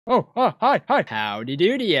Hi. Howdy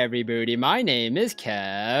doody, everybody. My name is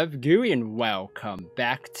KevGuuey, and welcome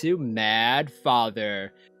back to Mad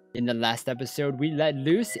Father. In the last episode, we let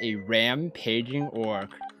loose a rampaging orc.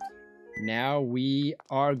 Now we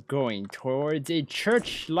are going towards a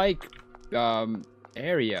church-like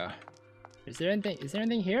area. Is there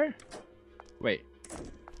anything here? Wait. Is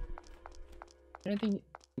there anything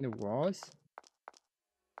in the walls?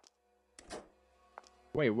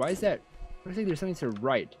 Wait, why is that? Looks like there's something to the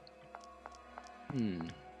right.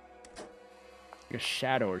 Like a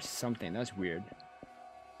shadow or something. That's weird.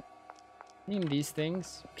 In these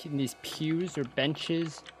things? In these pews or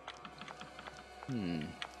benches?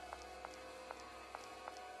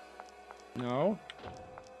 No?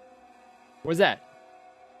 What's that?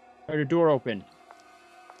 I heard a door open.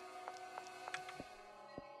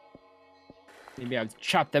 Maybe I'll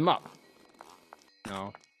chop them up.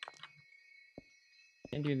 No.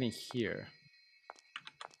 Can't do anything here.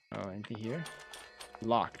 Oh, anything here?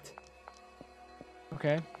 Locked.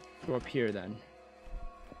 Okay. Go up here then.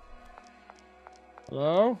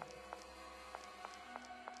 Hello?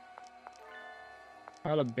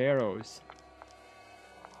 Pile of barrows.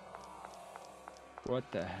 What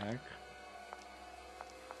the heck?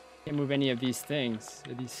 Can't move any of these things.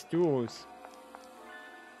 These stools.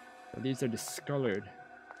 Oh, these are discolored.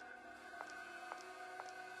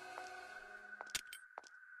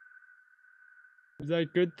 Is that a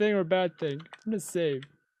good thing or a bad thing? I'm gonna save.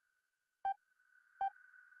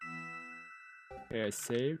 Okay, I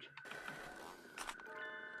saved.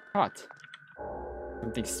 Hot.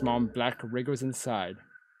 Something small and black wriggles inside.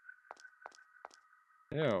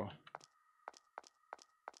 Ew.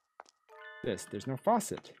 There's no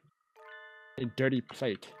faucet. A dirty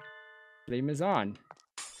plate. Flame is on.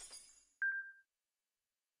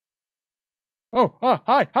 Oh,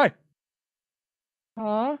 hi.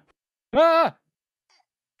 Huh? Ah!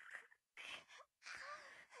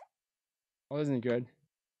 Oh, that isn't good.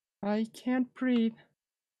 I can't breathe.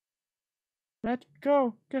 Let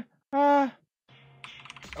go. Ah!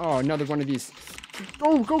 Oh, another one of these.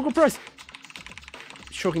 Go, press!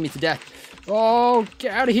 Choking me to death. Oh,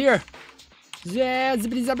 get out of here! Yeah,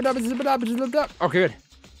 zippity zappity zappity. Oh, good.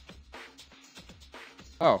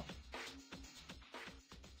 Oh.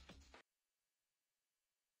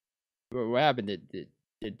 What happened?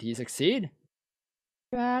 Did he succeed?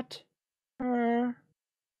 That her.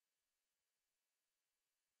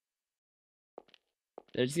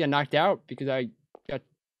 Did I just get knocked out because I got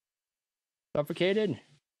suffocated?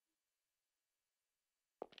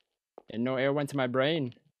 And no air went to my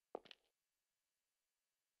brain.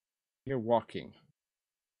 You're walking.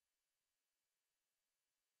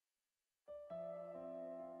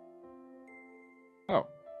 Oh.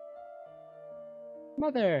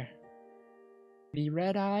 Mother. The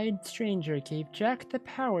red-eyed stranger gave Jack the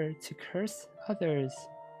power to curse others.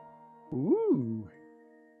 Ooh.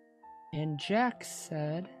 And Jack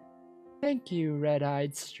said, "Thank you,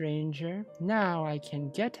 red-eyed stranger. Now I can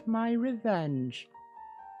get my revenge."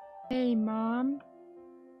 Hey, Mom.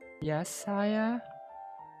 Yes, Aya?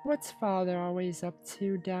 What's Father always up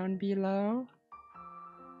to down below?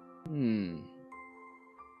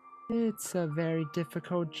 It's a very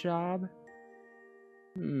difficult job.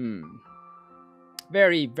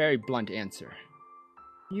 Very, very blunt answer.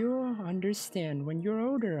 You'll understand when you're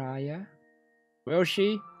older, Aya. Will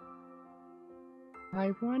she?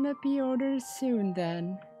 I wanna be older soon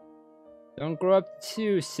then. Don't grow up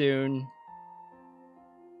too soon.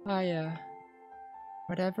 Aya,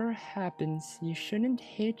 whatever happens, you shouldn't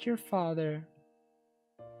hate your father.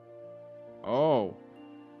 Oh.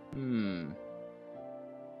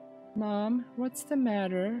 Mom, what's the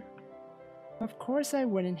matter? Of course I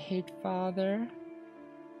wouldn't hate Father.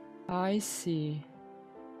 I see.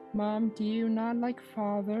 Mom, do you not like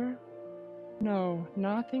Father? No,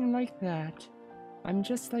 nothing like that. I'm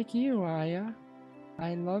just like you, Aya.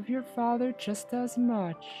 I love your father just as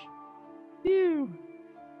much. Phew.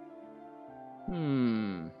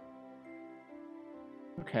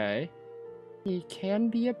 Okay. He can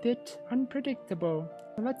be a bit unpredictable,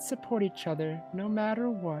 but let's support each other no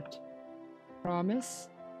matter what.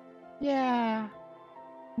 Promise? Yeah.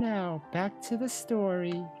 Now, back to the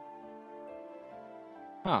story.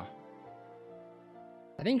 Huh.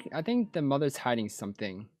 I think the mother's hiding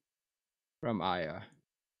something from Aya.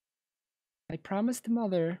 I promised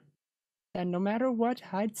Mother that no matter what,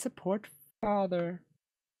 I'd support Father.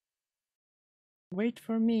 Wait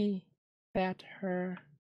for me, bat her.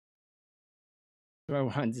 What I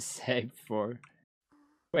wanted to say before.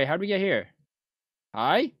 Wait, how'd we get here?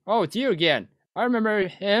 Hi? Oh, it's you again. I remember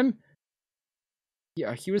him.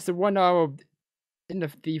 Yeah, he was the one in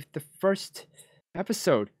the first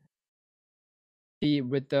episode.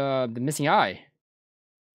 With the missing eye.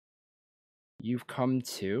 You've come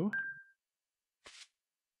to.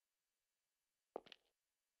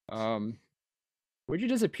 Where'd you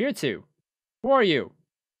disappear to? Who are you?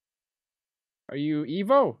 Are you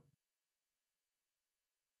Evo?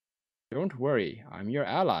 Don't worry, I'm your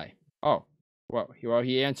ally. Oh, well,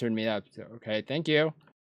 he answered me that. Okay, thank you.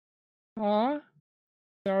 Ah,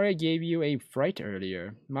 sorry I gave you a fright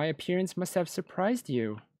earlier. My appearance must have surprised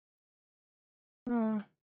you. Ah,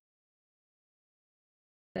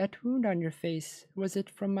 that wound on your face, was it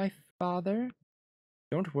from my father?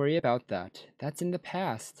 Don't worry about that. That's in the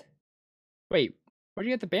past. Wait, where'd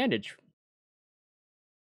you get the bandage?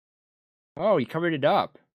 Oh, you covered it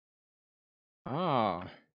up. Ah.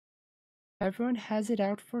 Everyone has it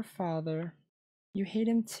out for father. You hate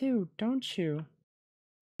him too, don't you?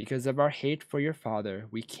 Because of our hate for your father,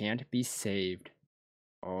 we can't be saved.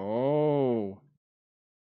 Oh.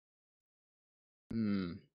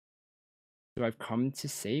 So I've come to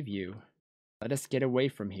save you. Let us get away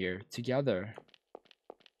from here together.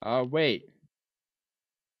 Wait.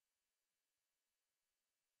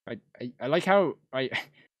 I like how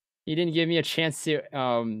he didn't give me a chance to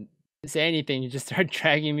say anything. He just started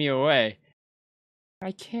dragging me away.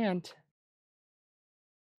 I can't.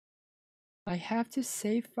 I have to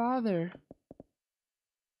save father.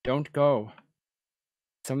 Don't go.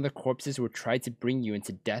 Some of the corpses will try to bring you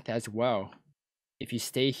into death as well. If you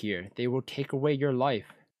stay here, they will take away your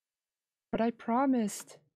life. But I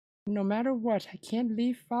promised. No matter what, I can't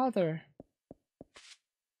leave father.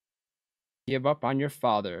 Give up on your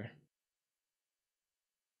father.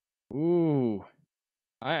 Ooh.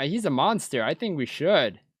 He's a monster. I think we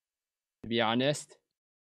should. To be honest.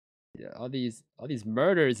 Yeah, all these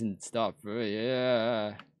murders and stuff.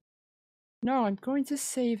 Yeah. No, I'm going to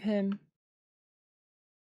save him.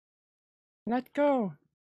 Let go.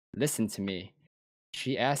 Listen to me.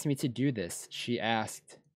 She asked me to do this. She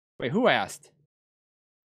asked. Wait, who asked?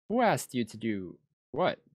 Who asked you to do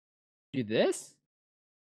what? Do this?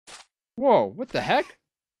 Whoa, what the heck?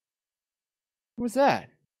 What was that?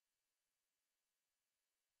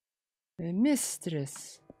 A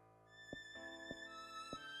mistress.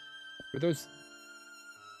 Were those...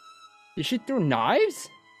 Did she throw knives?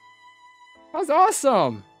 That was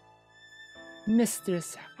awesome!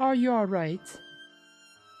 Mistress, are you alright?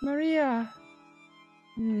 Maria!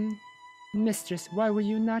 Mistress, why will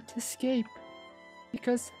you not escape?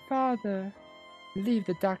 Because, father... Leave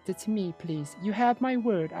the doctor to me, please. You have my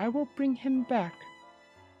word. I will bring him back.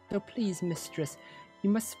 So please, mistress, you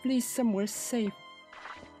must flee somewhere safe.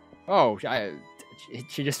 Oh,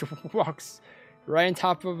 she just walks right on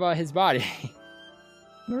top of his body.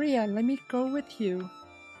 Maria, let me go with you.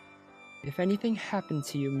 If anything happened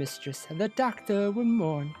to you, mistress, the doctor will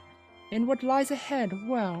mourn. And what lies ahead,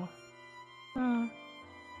 well...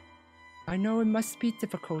 I know it must be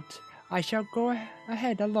difficult. I shall go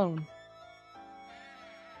ahead alone.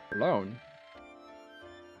 Alone?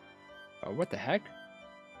 Oh, what the heck?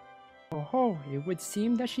 Oh, it would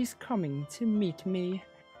seem that she's coming to meet me.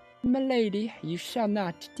 Milady, you shall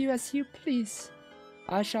not do as you please.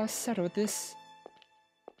 I shall settle this.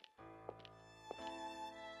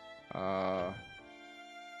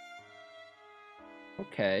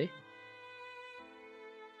 Okay.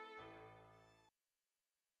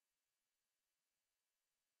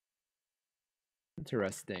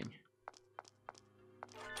 Interesting.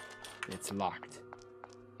 It's locked.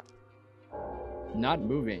 Not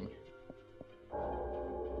moving.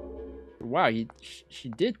 Wow, she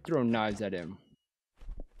did throw knives at him.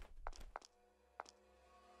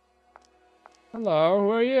 Hello,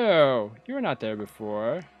 who are you? You were not there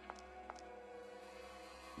before.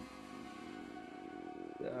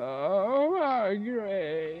 Oh,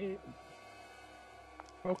 great.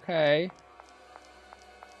 Okay.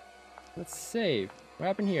 Let's save. What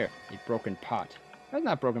happened here? A broken pot. That's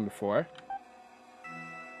not broken before.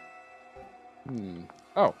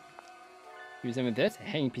 Oh. Use some of this. A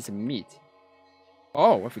hanging piece of meat.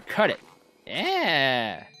 Oh, what if we cut it?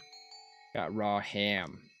 Yeah. Got raw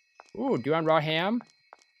ham. Ooh, do you want raw ham?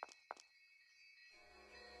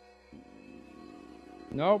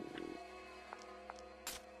 Nope.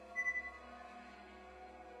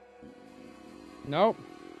 Nope.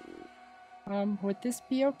 Would this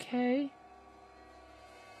be okay?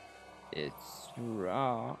 It's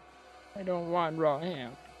raw. I don't want raw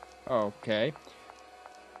ham. Okay.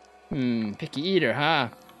 Picky eater, huh?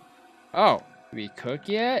 Oh, we cook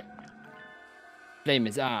yet? Flame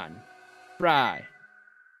is on. Fry.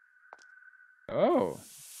 Oh.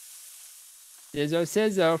 Sizzle,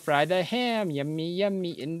 sizzle, fry the ham. Yummy,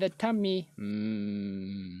 yummy in the tummy.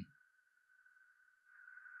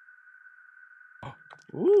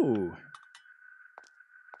 Ooh.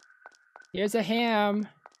 Here's a ham.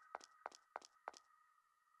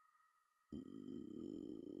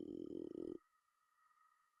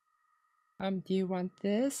 Do you want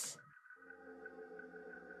this?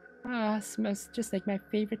 Ah, smells just like my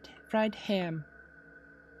favorite fried ham.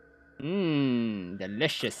 Mmm,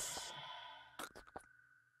 delicious.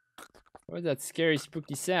 What was that scary,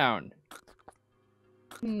 spooky sound?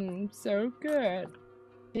 So good.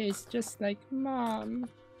 Tastes just like Mom.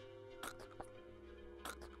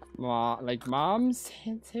 Like Mom's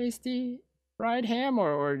tasty fried ham,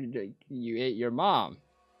 or you ate your mom?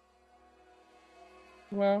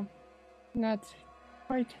 Well, not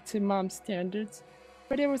quite to Mom's standards,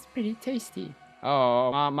 but it was pretty tasty.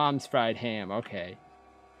 Oh, Mom's fried ham, okay.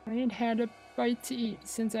 I ain't had a bite to eat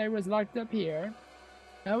since I was locked up here.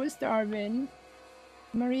 I was starving.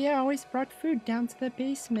 Maria always brought food down to the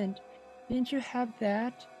basement. Didn't you have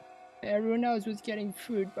that? Everyone else was getting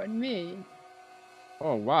food but me.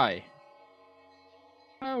 Oh, why?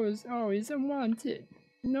 I was always unwanted.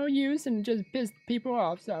 No use, and just pissed people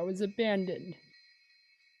off, so I was abandoned.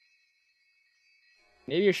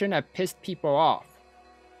 Maybe you shouldn't have pissed people off.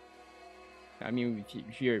 I mean,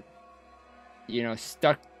 if you're,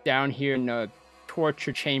 stuck down here in a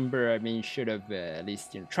torture chamber, I mean, you should have at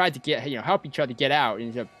least, tried to get, help each other get out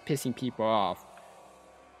instead of pissing people off.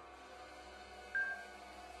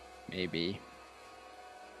 Maybe.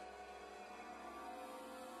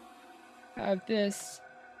 Have this.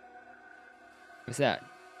 What's that?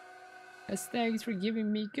 As thanks for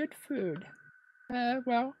giving me good food.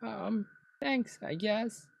 Thanks, I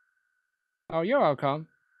guess. Oh, you're welcome.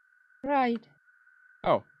 Right.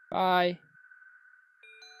 Oh, bye.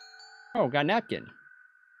 Oh, got a napkin.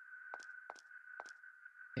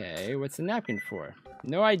 Okay, what's the napkin for?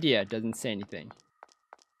 No idea, doesn't say anything.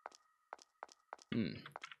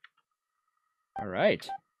 Alright.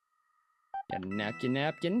 Got a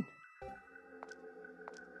napkin.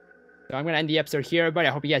 So I'm gonna end the episode here, everybody.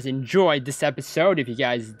 I hope you guys enjoyed this episode. If you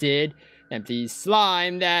guys did, then please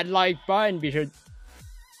slime that like button. Be sure.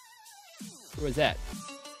 What was that?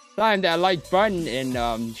 Slime that like button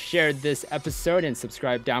and share this episode and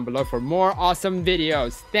subscribe down below for more awesome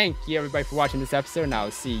videos. Thank you, everybody, for watching this episode, and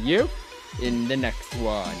I'll see you in the next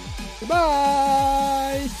one.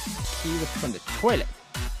 Goodbye. Key from the toilet.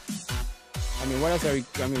 I mean, what else are we?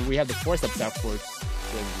 I mean, we have the forceps out for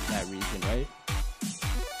that reason, right?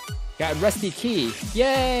 Got a rusty key.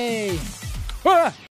 Yay! Ah!